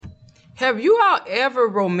Have you all ever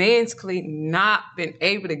romantically not been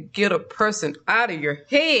able to get a person out of your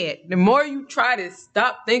head? The more you try to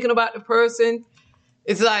stop thinking about the person,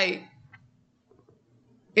 it's like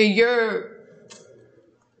you're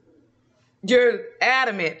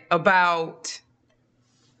adamant about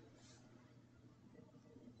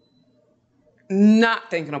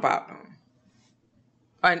not thinking about them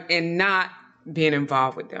and not being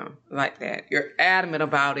involved with them like that. You're adamant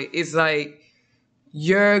about it. It's like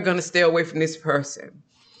you're going to stay away from this person.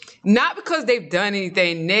 Not because they've done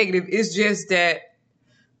anything negative. It's just that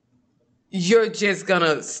you're just going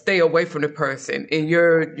to stay away from the person, and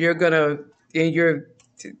you're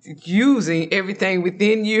using everything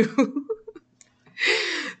within you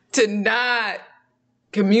to not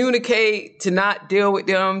communicate, to not deal with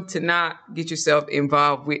them, to not get yourself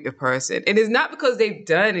involved with the person. And it's not because they've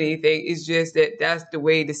done anything. It's just that that's the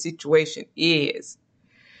way the situation is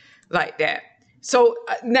like that. So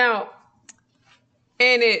now,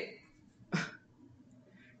 and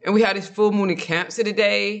we had this full moon in Cancer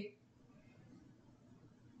today,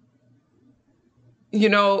 you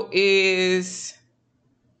know, I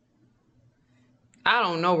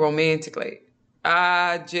don't know romantically.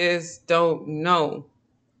 I just don't know.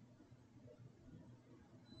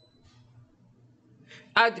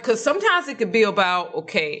 Because sometimes it could be about,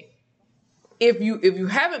 okay, if you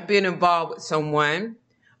haven't been involved with someone,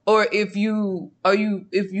 or if you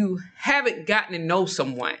haven't gotten to know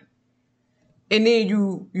someone, and then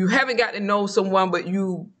you haven't gotten to know someone, but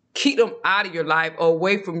you keep them out of your life or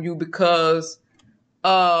away from you because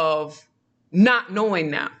of not knowing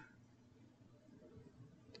them.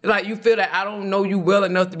 Like you feel that I don't know you well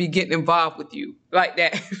enough to be getting involved with you like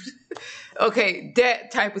that. Okay, that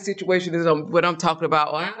type of situation is what I'm talking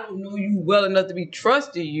about. Or I don't know you well enough to be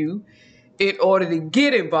trusting you in order to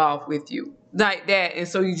get involved with you like that. And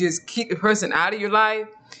so you just keep the person out of your life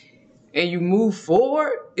and you move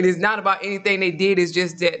forward. It is not about anything they did. It's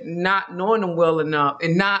just that not knowing them well enough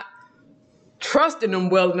and not trusting them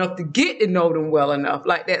well enough to get to know them well enough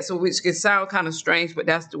like that. So which can sound kind of strange, but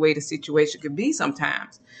that's the way the situation could be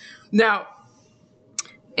sometimes. Now,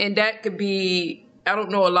 and that could be, I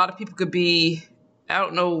don't know, a lot of people could be, I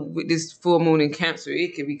don't know, with this full moon in Cancer,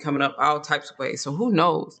 it could be coming up all types of ways. So who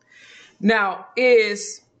knows? Now, and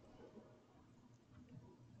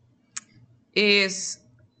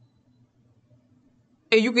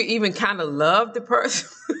you could even kind of love the person.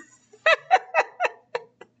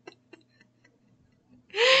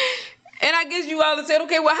 And I guess you all said,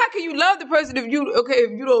 okay, well, how can you love the person if you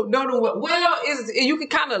don't know them well? Well, you can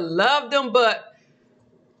kind of love them, but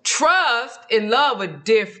trust and love are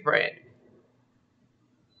different.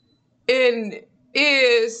 And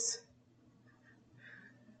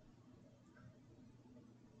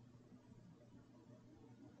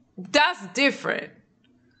that's different.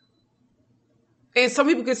 And some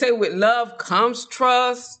people could say with love comes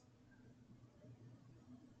trust.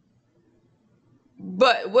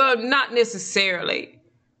 But, well, not necessarily.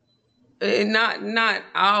 Not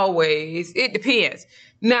always. It depends.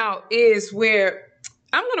 Now is where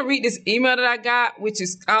I'm going to read this email that I got, which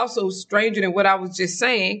is also stranger than what I was just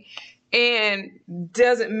saying and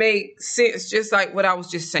doesn't make sense just like what I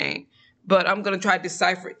was just saying. But I'm going to try to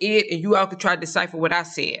decipher it, and you all can try to decipher what I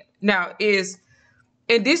said. Now this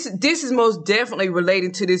is most definitely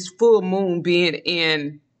relating to this full moon being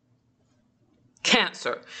in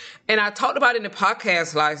Cancer. And I talked about it in the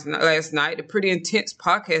podcast last night, a pretty intense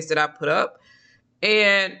podcast that I put up.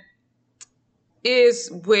 And is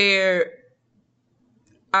where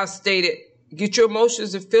I stated, get your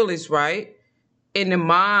emotions and feelings right. And the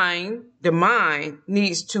mind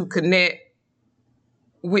needs to connect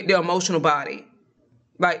with the emotional body.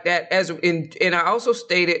 Like that. And I also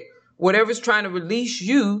stated, whatever's trying to release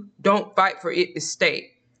you, don't fight for it to stay.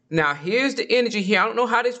 Now, here's the energy here. I don't know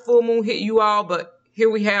how this full moon hit you all, but here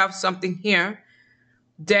we have something here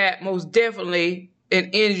that most definitely an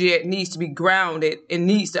energy that needs to be grounded and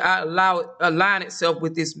needs to align itself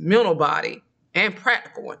with this mental body and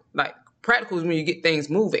practical one. Like practical is when you get things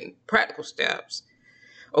moving, practical steps.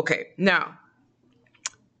 Okay, now,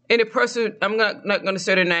 and the person, I'm not going to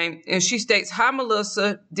say their name, and she states, hi,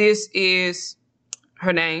 Melissa, this is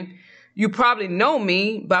her name. You probably know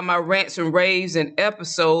me by my rants and raves and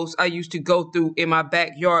episodes I used to go through in my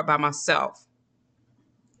backyard by myself.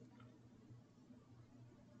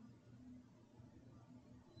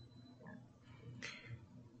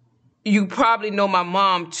 You probably know my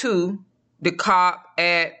mom too, the cop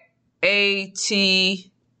at ATLINGIRL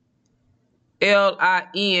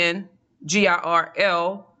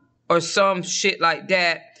or some shit like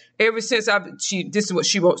that. This is what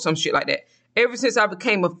she wrote, some shit like that. Ever since I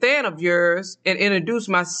became a fan of yours and introduced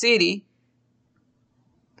my city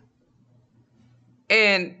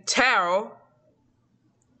and tarot.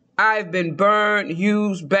 I've been burned,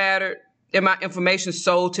 used, battered, and my information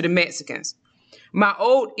sold to the Mexicans. My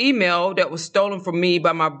old email that was stolen from me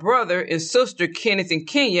by my brother and sister, Kenneth and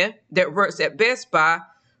Kenya, that works at Best Buy,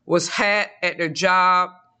 was hacked at their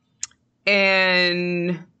job,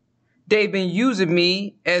 and they've been using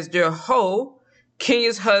me as their hoe.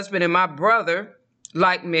 Kenya's husband and my brother,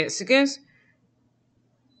 like Mexicans,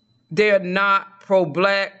 they're not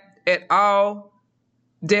pro-black at all.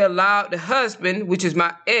 They allowed the husband, which is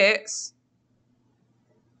my ex,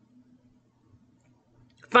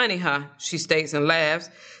 funny, huh? She states and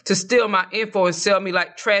laughs, to steal my info and sell me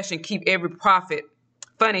like trash and keep every profit.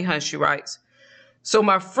 Funny, huh? She writes. So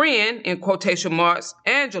my friend, in quotation marks,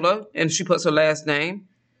 Angela, and she puts her last name,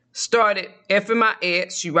 started effing my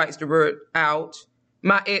ex. She writes the word out.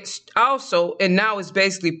 My ex also, and now it's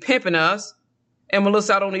basically pimping us. And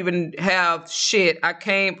Melissa, I don't even have shit. I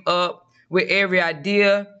came up with every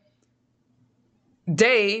idea.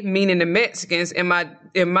 They, meaning the Mexicans, and my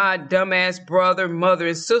dumbass brother, mother,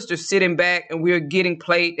 and sister sitting back, and we're getting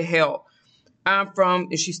played to hell. I'm from,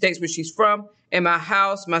 and she states where she's from, and my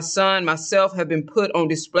house, my son, myself have been put on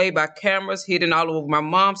display by cameras hidden all over my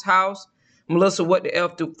mom's house. Melissa, what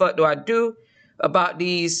the fuck do I do about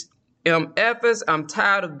these efforts? I'm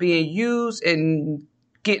tired of being used and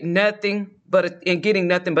getting nothing but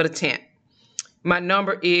a tent. My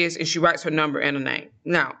number is, and she writes her number and a name.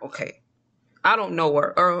 Now, okay, I don't know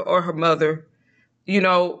her or her mother,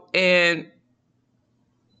 and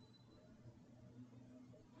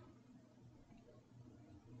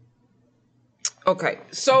okay,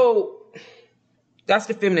 so that's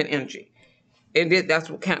the feminine energy, and that's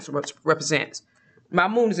what Cancer represents. My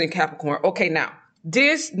moon is in Capricorn. Okay, now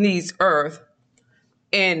this needs Earth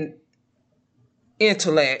and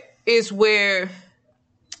intellect is where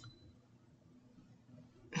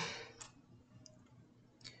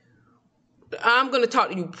I'm going to talk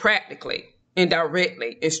to you practically and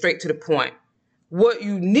directly and straight to the point. What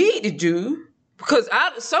you need to do, because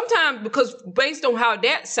based on how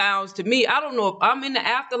that sounds to me, I don't know if I'm in the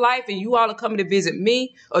afterlife and you all are coming to visit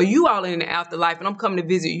me, or you all are in the afterlife and I'm coming to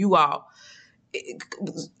visit you all.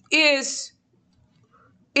 Is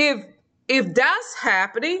if that's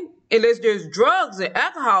happening, unless there's drugs and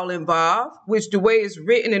alcohol involved, which the way it's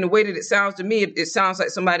written and the way that it sounds to me, it sounds like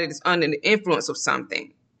somebody that's under the influence of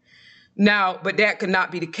something. Now, but that could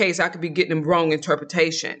not be the case. I could be getting the wrong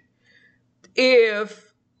interpretation.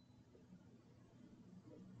 If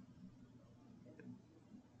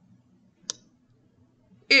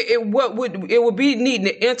it would be needing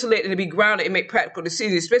the intellect and to be grounded and make practical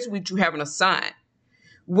decisions, especially with you having a son,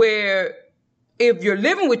 where if you're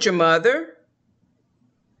living with your mother,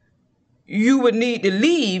 you would need to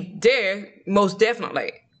leave there most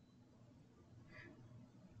definitely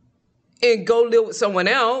and go live with someone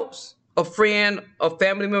else, a friend, a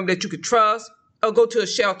family member that you could trust, or go to a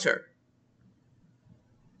shelter.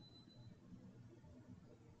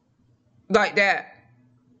 Like that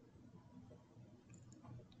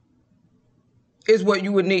is what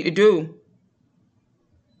you would need to do.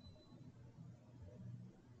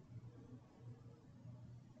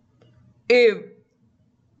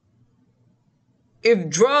 If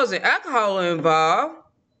drugs and alcohol are involved,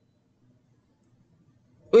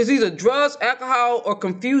 it's either drugs, alcohol, or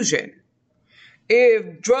confusion.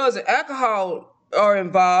 If drugs and alcohol are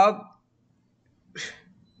involved,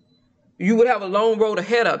 you would have a long road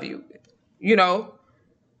ahead of you,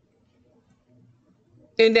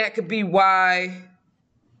 And that could be why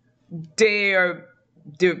their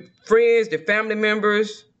friends, their family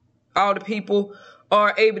members, all the people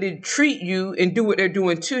are able to treat you and do what they're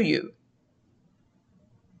doing to you.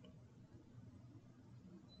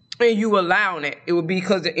 And you allowing it. It would be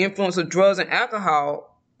because the influence of drugs and alcohol.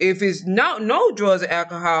 If it's no drugs and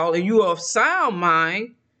alcohol and you are of sound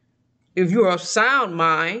mind,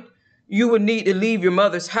 you would need to leave your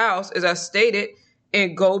mother's house, as I stated,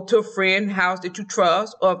 and go to a friend's house that you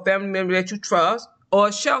trust, or a family member that you trust, or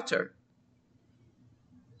a shelter.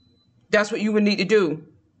 That's what you would need to do.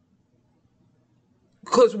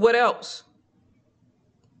 Because what else?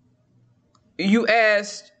 You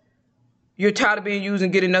asked, you're tired of being used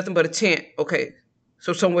and getting nothing but a tent. Okay,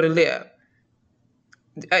 so somewhere to live.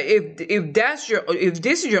 If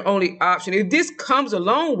this is your only option, if this comes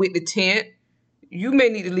along with the tent, you may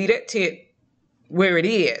need to leave that tent where it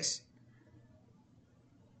is.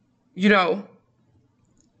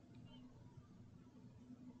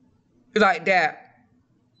 Like that.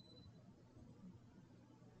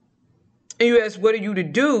 And you ask, what are you to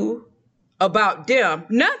do about them?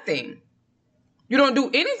 Nothing. You don't do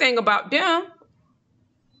anything about them.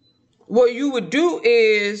 what you would do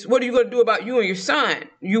is, what are you going to do about you and your son?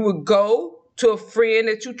 You would go to a friend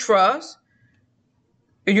that you trust,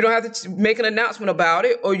 and you don't have to make an announcement about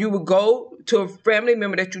it, or you would go to a family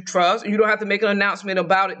member that you trust, and you don't have to make an announcement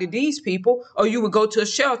about it to these people, or you would go to a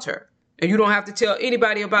shelter, and you don't have to tell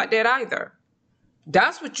anybody about that either.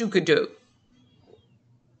 That's what you could do.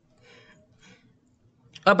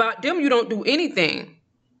 About them, you don't do anything.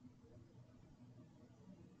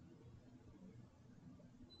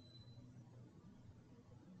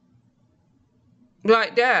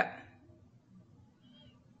 Like that.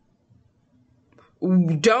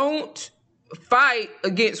 Don't fight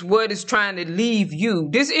against what is trying to leave you.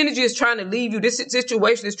 This energy is trying to leave you. This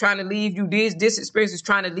situation is trying to leave you. This experience is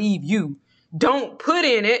trying to leave you. Don't put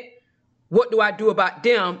in it, what do I do about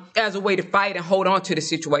them, as a way to fight and hold on to the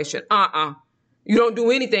situation. You don't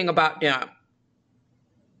do anything about them.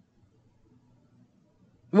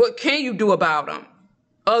 What can you do about them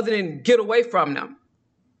other than get away from them?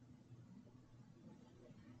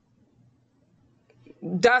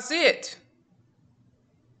 That's it.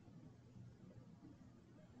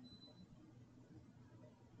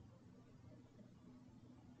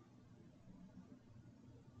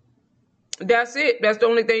 That's it. That's the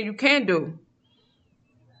only thing you can do.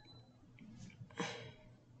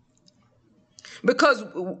 Because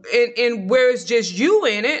in where it's just you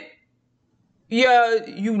in it, yeah,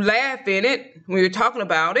 you laugh in it when you're talking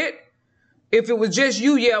about it. If it was just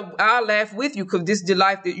you, yeah, I'll laugh with you because this is the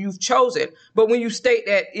life that you've chosen. But when you state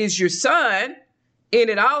that is your son in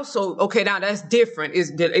it also, okay, now that's different.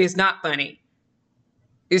 It's not funny.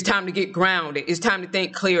 It's time to get grounded. It's time to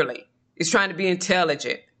think clearly. It's trying to be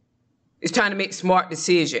intelligent. It's trying to make smart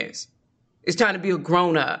decisions. It's time to be a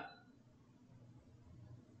grown-up.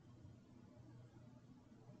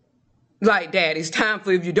 Like that. It's time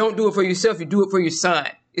for, if you don't do it for yourself, you do it for your son.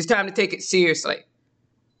 It's time to take it seriously.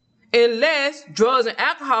 Unless drugs and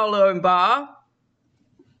alcohol are involved,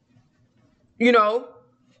 you know,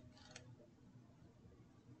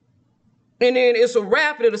 and then it's a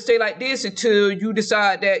wrap. It'll stay like this until you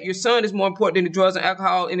decide that your son is more important than the drugs and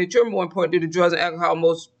alcohol, and that you're more important than the drugs and alcohol,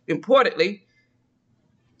 most importantly.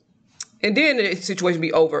 And then the situation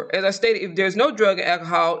be over. As I stated, if there's no drug and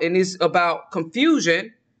alcohol and it's about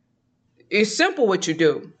confusion, it's simple what you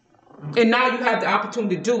do. And now you have the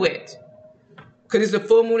opportunity to do it. Because it's the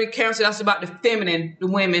full moon in Cancer. That's about the feminine, the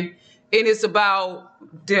women. And it's about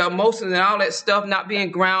the emotions and all that stuff, not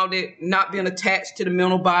being grounded, not being attached to the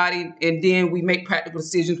mental body. And then we make practical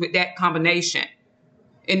decisions with that combination.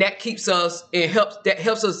 And that keeps us, that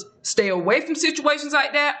helps us stay away from situations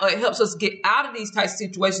like that, or it helps us get out of these types of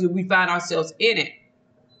situations if we find ourselves in it.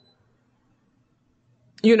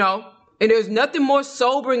 You know, and there's nothing more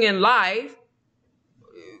sobering in life,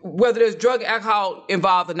 whether there's drug, alcohol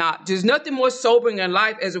involved or not. There's nothing more sobering in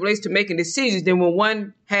life as it relates to making decisions than when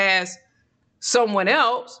one has someone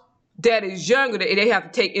else that is younger that they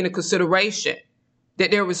have to take into consideration that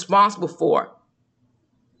they're responsible for.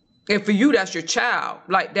 And for you, that's your child,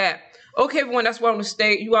 like that. Okay, everyone, that's what I'm going to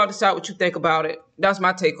state. You all decide what you think about it. That's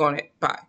my take on it. Bye.